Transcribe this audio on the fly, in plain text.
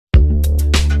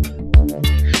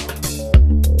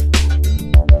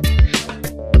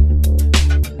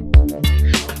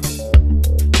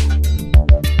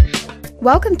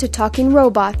Welcome to Talking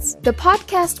Robots, the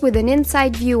podcast with an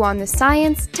inside view on the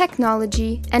science,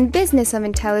 technology, and business of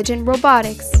intelligent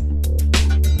robotics.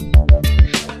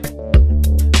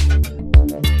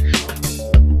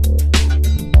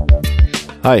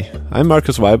 Hi, I'm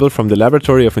Markus Weibel from the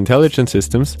Laboratory of Intelligent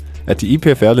Systems at the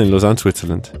EPFL in Lausanne,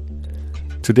 Switzerland.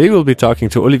 Today we'll be talking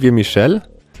to Olivier Michel,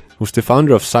 who's the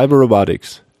founder of Cyber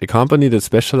Robotics, a company that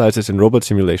specializes in robot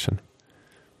simulation.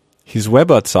 His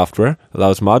WebBot software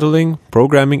allows modeling,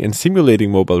 programming, and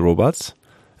simulating mobile robots,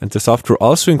 and the software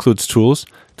also includes tools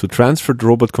to transfer the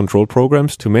robot control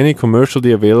programs to many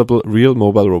commercially available real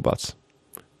mobile robots.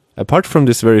 Apart from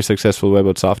this very successful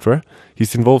WebBot software,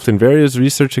 he's involved in various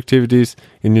research activities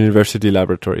in university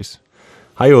laboratories.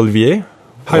 Hi, Olivier.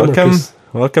 Hi, Marcus.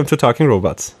 Welcome to Talking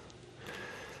Robots.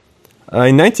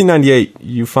 In 1998,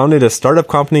 you founded a startup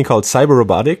company called Cyber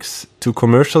Robotics to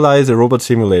commercialize a robot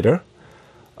simulator.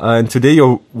 And today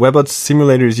your WebBot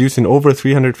simulator is used in over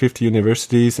 350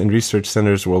 universities and research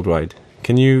centers worldwide.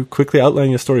 Can you quickly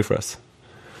outline your story for us?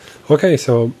 Okay,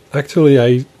 so actually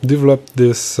I developed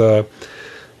this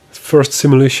first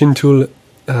simulation tool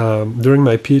during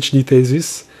my PhD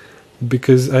thesis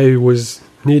because I was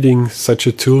needing such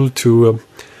a tool to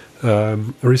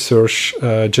research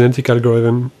genetic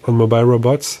algorithm on mobile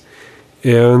robots.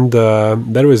 And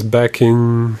that was back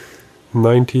in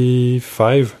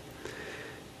 95.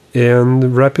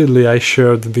 And rapidly I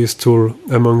shared this tool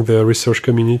among the research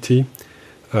community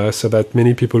so that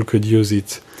many people could use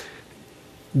it.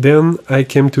 Then I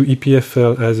came to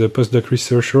EPFL as a postdoc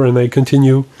researcher and I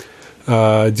continue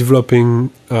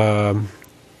developing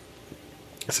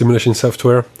simulation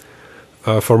software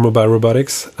for mobile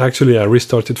robotics. Actually, I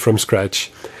restarted from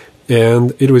scratch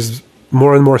and it was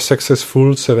more and more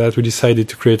successful so that we decided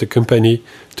to create a company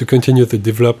to continue the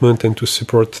development and to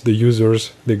support the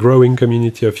users, the growing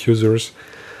community of users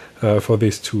for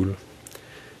this tool.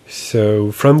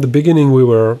 So from the beginning we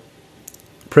were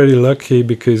pretty lucky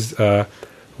because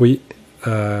we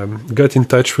got in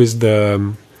touch with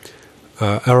the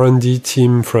R&D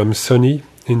team from Sony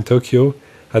in Tokyo.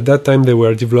 At that time they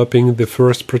were developing the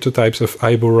first prototypes of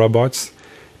Aibo robots,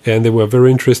 and they were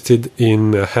very interested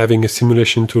in having a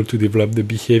simulation tool to develop the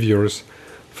behaviors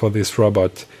for this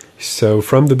robot. So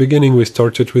from the beginning we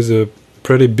started with a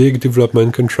pretty big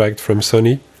development contract from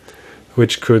Sony,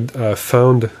 which could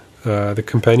fund the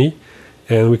company,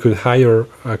 and we could hire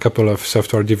a couple of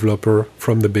software developers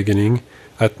from the beginning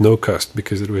at no cost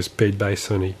because it was paid by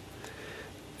Sony.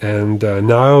 And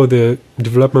now the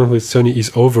development with Sony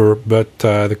is over, but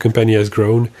the company has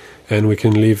grown and we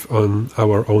can live on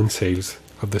our own sales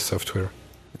of the software.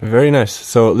 Very nice.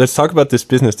 So let's talk about this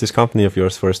business, this company of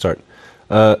yours for a start.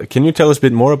 Can you tell us a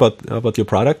bit more about your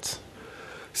product?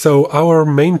 So our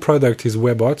main product is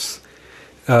WebBots.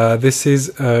 This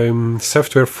is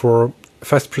software for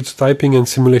fast prototyping and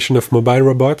simulation of mobile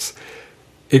robots.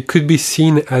 It could be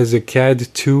seen as a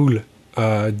CAD tool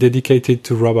dedicated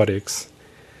to robotics,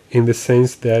 in the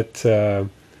sense that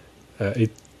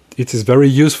it is very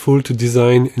useful to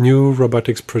design new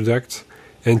robotics products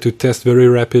and to test very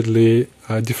rapidly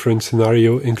different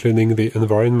scenarios, including the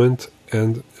environment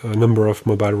and a number of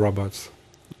mobile robots.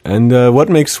 And what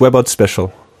makes WebBot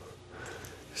special?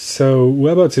 So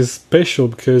WebBot is special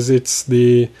because it's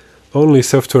the only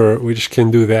software which can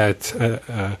do that.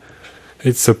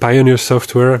 It's a pioneer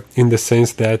software in the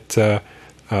sense that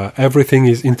everything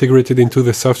is integrated into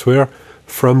the software,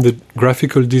 from the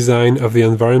graphical design of the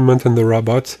environment and the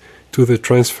robot to the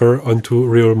transfer onto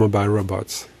real mobile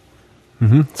robots.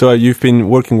 Mm-hmm. So you've been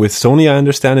working with Sony, I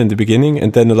understand, in the beginning,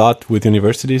 and then a lot with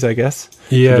universities, I guess,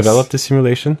 yes, to develop the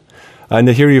simulation. And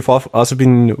here you've also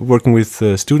been working with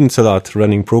students a lot,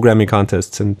 running programming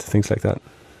contests and things like that.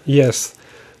 Yes.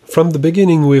 From the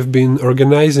beginning, we've been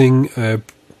organizing a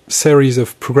series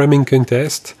of programming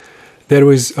contests that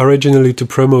was originally to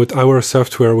promote our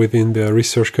software within the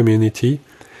research community.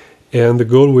 And the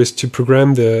goal was to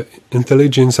program the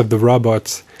intelligence of the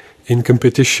robots in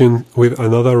competition with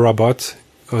another robot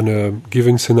on a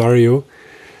given scenario.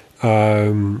 We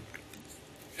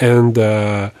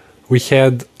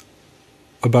had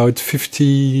about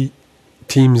 50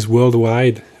 teams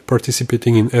worldwide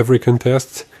participating in every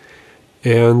contest.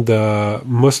 And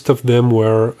most of them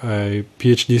were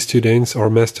PhD students or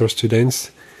master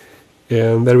students.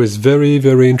 And that was very,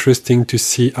 very interesting to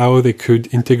see how they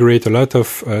could integrate a lot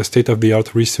of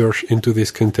state-of-the-art research into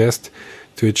this contest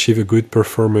to achieve a good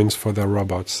performance for their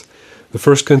robots. The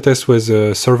first contest was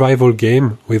a survival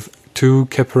game with 2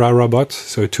 Kepra robots,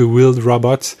 so 2 wheeled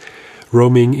robots,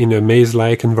 roaming in a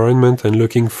maze-like environment and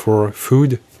looking for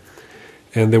food.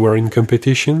 And they were in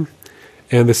competition.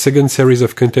 And the second series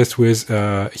of contests was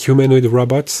humanoid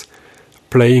robots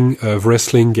playing a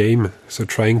wrestling game, so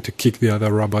trying to kick the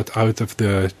other robot out of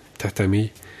the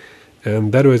tatami.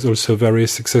 And that was also very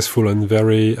successful and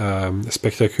very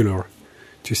spectacular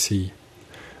to see.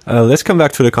 Let's come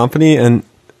back to the company and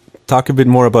talk a bit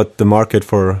more about the market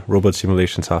for robot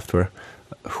simulation software.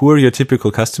 Who are your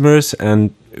typical customers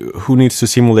and who needs to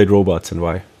simulate robots and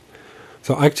why?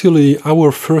 So actually,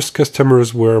 our first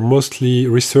customers were mostly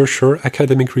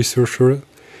academic researchers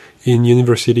in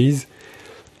universities.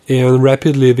 And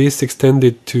rapidly this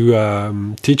extended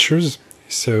to teachers,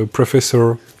 so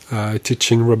professor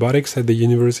teaching robotics at the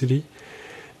university.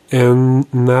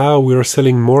 And now we are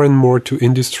selling more and more to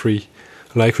industry.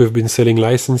 Like we've been selling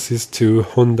licenses to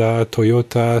Honda,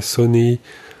 Toyota, Sony,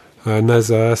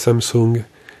 NASA, Samsung,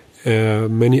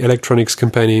 many electronics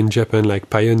companies in Japan like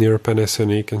Pioneer,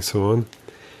 Panasonic, and so on.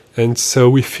 And so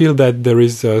we feel that there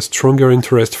is a stronger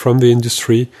interest from the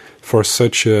industry for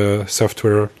such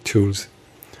software tools.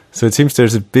 So it seems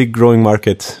there's a big growing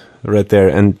market right there.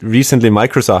 And recently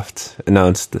Microsoft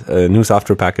announced a new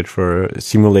software package for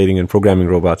simulating and programming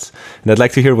robots. And I'd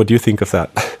like to hear what you think of that.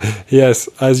 Yes,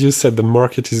 as you said, the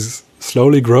market is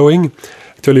slowly growing.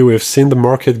 Actually, we've seen the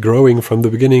market growing from the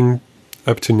beginning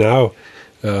up to now,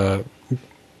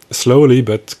 slowly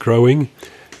but growing.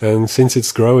 And since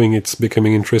it's growing, it's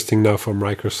becoming interesting now for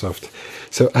Microsoft.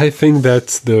 So I think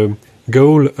that the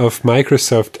goal of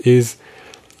Microsoft is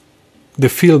the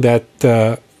feel that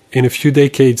in a few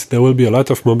decades there will be a lot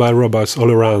of mobile robots all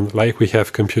around, like we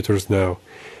have computers now.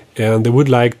 And they would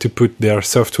like to put their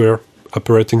software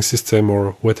operating system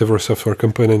or whatever software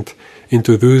component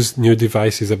into those new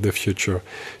devices of the future.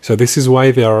 So this is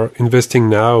why they are investing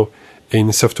now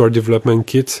in software development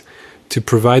kits to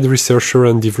provide researcher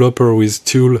and developer with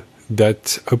tools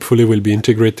that hopefully will be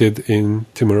integrated in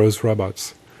tomorrow's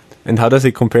robots. And how does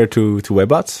it compare to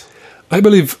webbots? I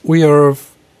believe we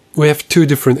have two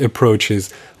different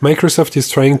approaches. Microsoft is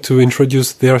trying to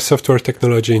introduce their software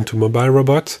technology into mobile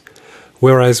robots,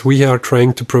 whereas we are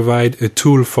trying to provide a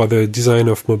tool for the design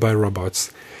of mobile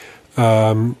robots.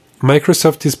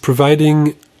 Microsoft is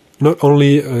providing not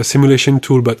only a simulation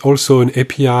tool, but also an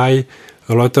API,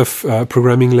 a lot of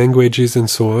programming languages and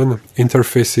so on,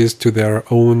 interfaces to their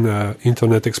own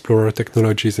Internet Explorer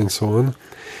technologies and so on.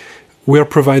 We are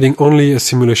providing only a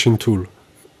simulation tool,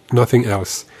 nothing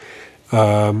else.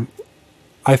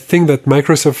 I think that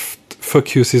Microsoft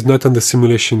focus is not on the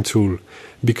simulation tool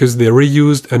because they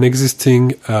reused an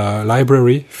existing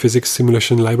library, physics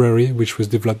simulation library, which was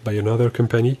developed by another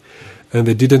company, and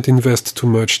they didn't invest too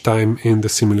much time in the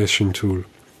simulation tool.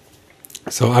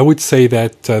 So I would say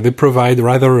that they provide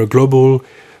rather a global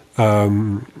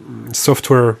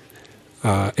software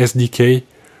SDK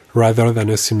rather than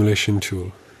a simulation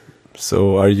tool.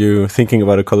 So are you thinking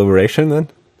about a collaboration then?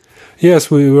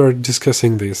 Yes, we were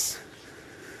discussing this.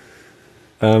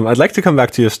 I'd like to come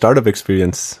back to your startup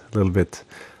experience a little bit.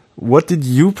 What did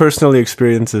you personally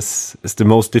experience as the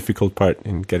most difficult part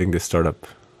in getting this startup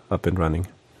up and running?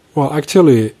 Well,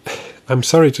 actually, I'm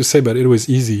sorry to say, but it was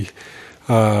easy.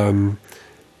 As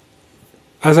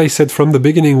I said, from the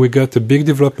beginning, we got a big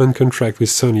development contract with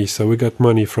Sony, so we got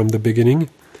money from the beginning.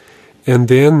 And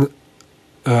then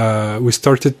we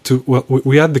started to,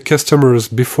 we had the customers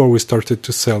before we started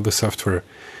to sell the software.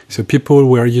 So people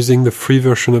were using the free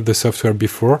version of the software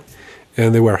before,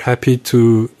 and they were happy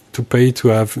to pay to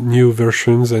have new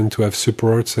versions and to have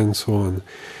supports and so on.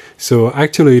 So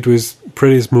actually it was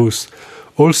pretty smooth.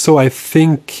 Also, I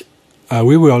think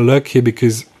we were lucky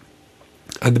because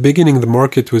at the beginning the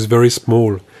market was very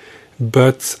small,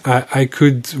 but I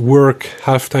could work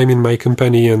half-time in my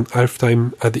company and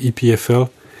half-time at the EPFL,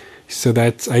 so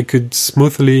that I could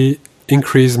smoothly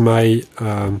increase my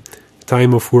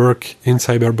time of work in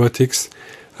cyberrobotics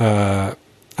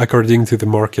according to the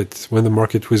market. When the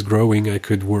market was growing, I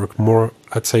could work more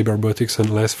at cyberrobotics and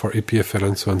less for EPFL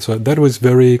and so on. So that was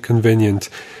very convenient,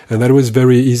 and that was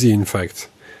very easy, in fact.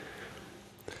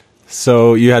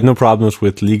 So you had no problems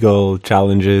with legal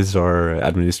challenges or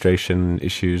administration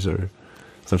issues or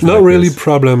something like this? Not really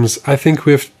problems. I think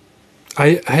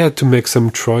I had to make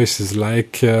some choices.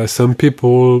 Like some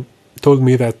people told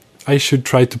me that I should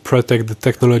try to protect the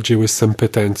technology with some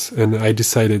patents, and I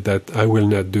decided that I will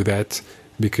not do that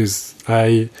because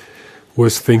I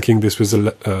was thinking this was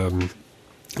a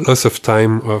loss of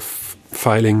time of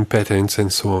filing patents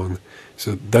and so on.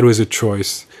 So that was a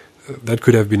choice. That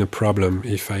could have been a problem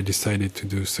if I decided to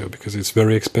do so, because it's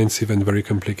very expensive and very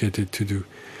complicated to do.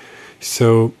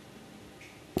 So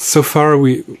far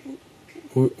we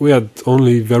had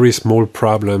only very small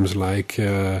problems, like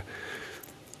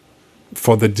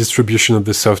for the distribution of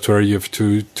the software, you have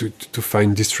to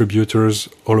find distributors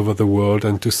all over the world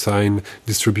and to sign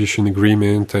distribution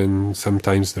agreement. And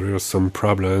sometimes there are some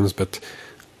problems, but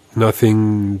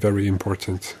nothing very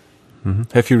important. Mm-hmm.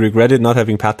 Have you regretted not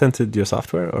having patented your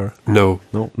software, or No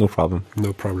problem?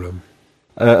 No problem.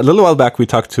 A little while back, we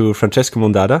talked to Francesco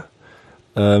Mondada,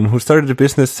 who started a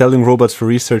business selling robots for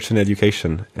research and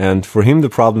education. And for him, the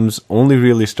problems only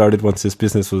really started once his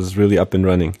business was really up and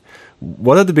running.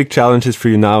 What are the big challenges for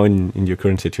you now in your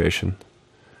current situation?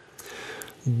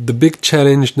 The big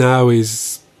challenge now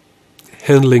is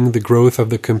handling the growth of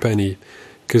the company,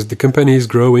 because the company is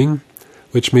growing,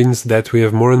 which means that we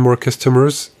have more and more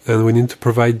customers, and we need to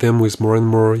provide them with more and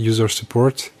more user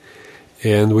support.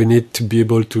 And we need to be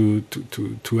able to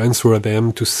answer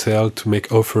them, to sell, to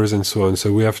make offers, and so on.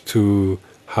 So we have to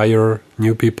hire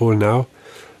new people now,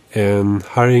 and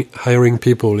hiring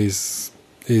people is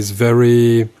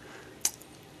very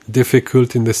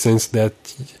difficult in the sense that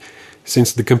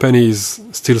since the company is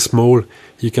still small,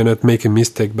 you cannot make a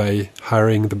mistake by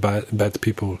hiring the bad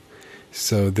people.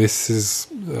 So this is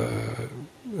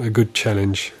a good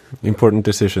challenge. Important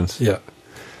decisions. Yeah.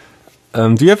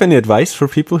 Do you have any advice for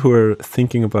people who are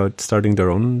thinking about starting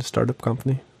their own startup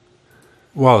company?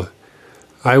 Well,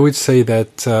 I would say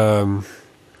that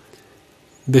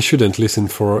they shouldn't listen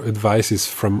for advices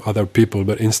from other people,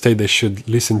 but instead they should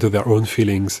listen to their own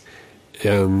feelings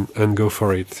and go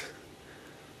for it.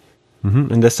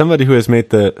 Mm-hmm. And as somebody who has made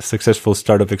the successful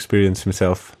startup experience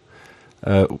himself,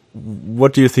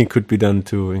 what do you think could be done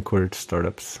to encourage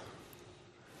startups?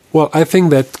 Well, I think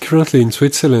that currently in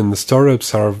Switzerland,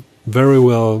 startups are very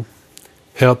well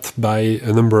helped by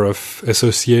a number of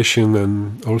associations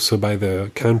and also by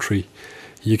the country.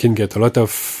 You can get a lot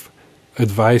of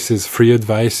advices, free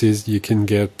advices. You can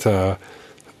get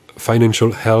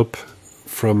financial help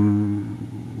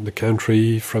from the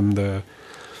country, from the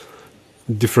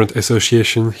different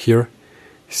associations here.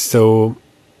 So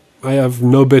I have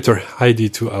no better idea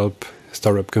to help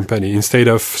startup company. Instead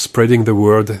of spreading the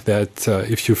word that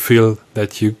if you feel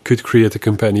that you could create a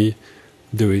company,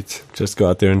 do it. Just go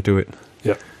out there and do it.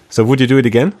 Yeah. So would you do it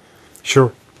again?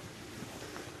 Sure.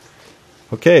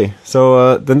 Okay.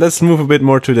 So then let's move a bit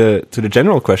more to the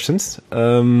general questions.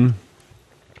 I'd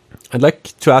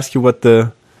like to ask you what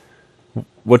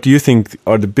do you think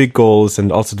are the big goals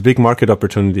and also the big market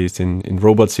opportunities in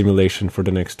robot simulation for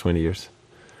the next 20 years?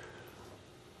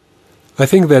 I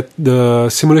think that the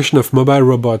simulation of mobile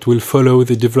robot will follow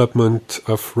the development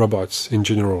of robots in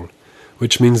general,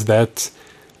 which means that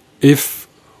if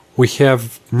we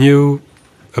have new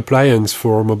appliance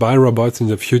for mobile robots in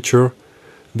the future,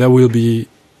 there will be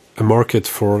a market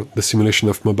for the simulation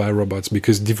of mobile robots,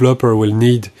 because developer will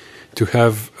need to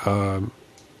have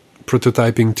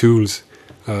prototyping tools,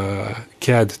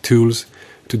 CAD tools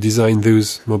to design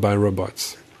those mobile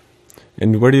robots.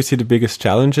 And where do you see the biggest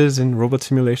challenges in robot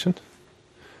simulation?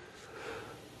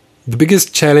 The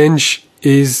biggest challenge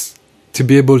is to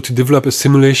be able to develop a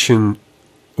simulation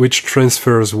which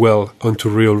transfers well onto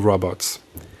real robots.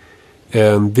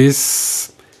 And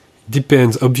this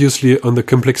depends obviously on the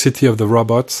complexity of the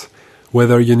robots,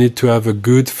 whether you need to have a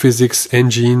good physics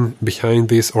engine behind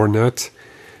this or not,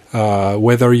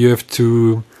 whether you have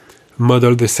to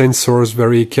model the sensors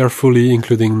very carefully,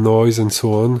 including noise and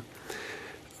so on.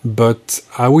 But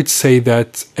I would say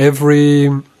that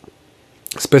every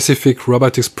specific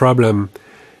robotics problem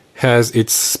has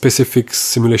its specific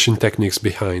simulation techniques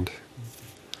behind.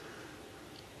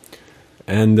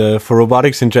 And for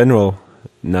robotics in general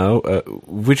now,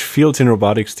 which fields in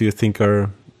robotics do you think are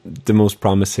the most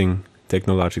promising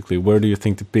technologically? Where do you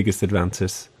think the biggest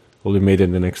advances will be made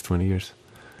in the next 20 years?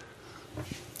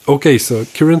 Okay, so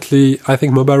currently I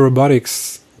think mobile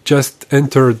robotics just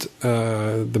entered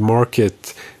the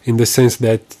market in the sense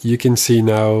that you can see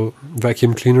now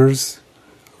vacuum cleaners,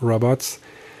 robots.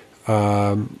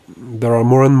 There are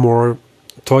more and more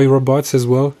toy robots as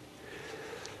well.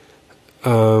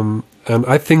 And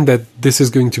I think that this is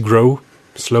going to grow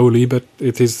slowly, but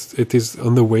it is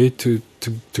on the way to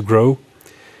grow.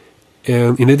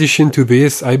 And in addition to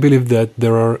this, I believe that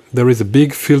there is a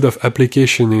big field of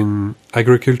application in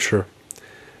agriculture,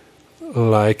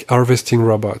 like harvesting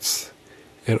robots.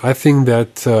 And I think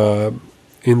that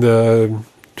in the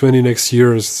 20 next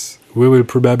years, we will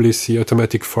probably see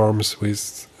automatic farms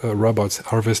with robots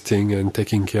harvesting and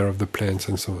taking care of the plants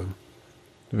and so on.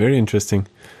 Very interesting.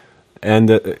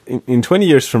 And in 20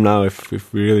 years from now, if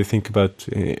we really think about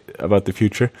the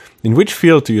future, in which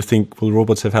field do you think will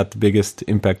robots have had the biggest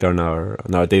impact on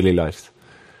our daily lives?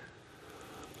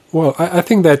 Well, I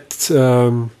think that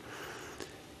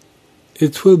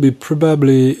it will be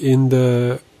probably in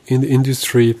the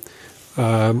industry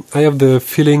I have the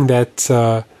feeling that,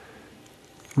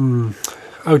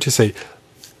 how to say,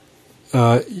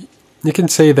 you can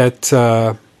say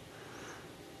that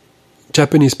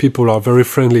Japanese people are very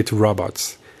friendly to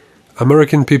robots.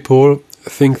 American people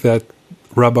think that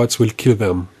robots will kill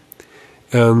them.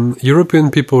 And European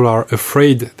people are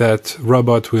afraid that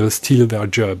robots will steal their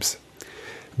jobs.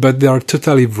 But they are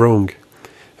totally wrong.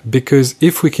 Because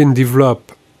if we can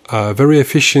develop very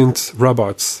efficient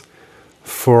robots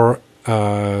for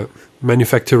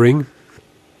manufacturing,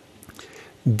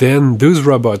 then those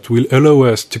robots will allow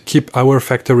us to keep our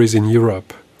factories in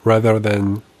Europe rather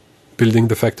than building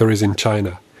the factories in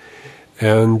China.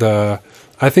 And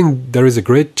I think there is a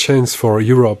great chance for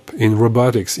Europe in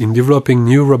robotics, in developing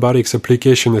new robotics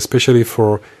applications, especially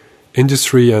for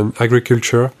industry and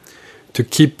agriculture, to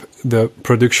keep the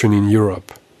production in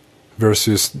Europe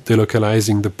versus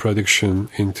delocalizing the production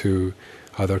into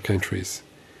other countries.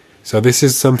 So this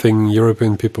is something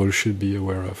European people should be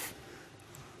aware of.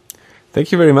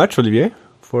 Thank you very much, Olivier,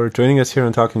 for joining us here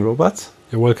on Talking Robots.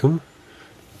 You're welcome.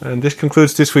 And this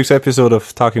concludes this week's episode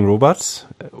of Talking Robots,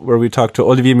 where we talked to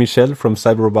Olivier Michel from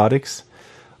Cyber Robotics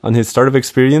on his startup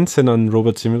experience and on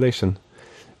robot simulation.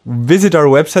 Visit our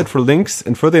website for links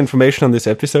and further information on this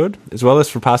episode, as well as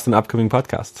for past and upcoming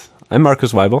podcasts. I'm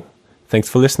Marcus Weibel. Thanks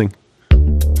for listening.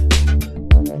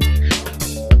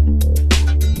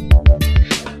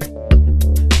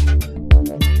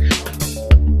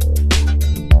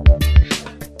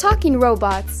 Talking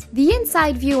Robots, the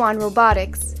inside view on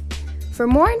robotics. For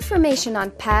more information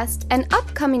on past and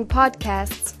upcoming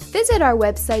podcasts, visit our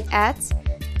website at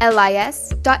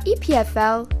lis.epfl.ch.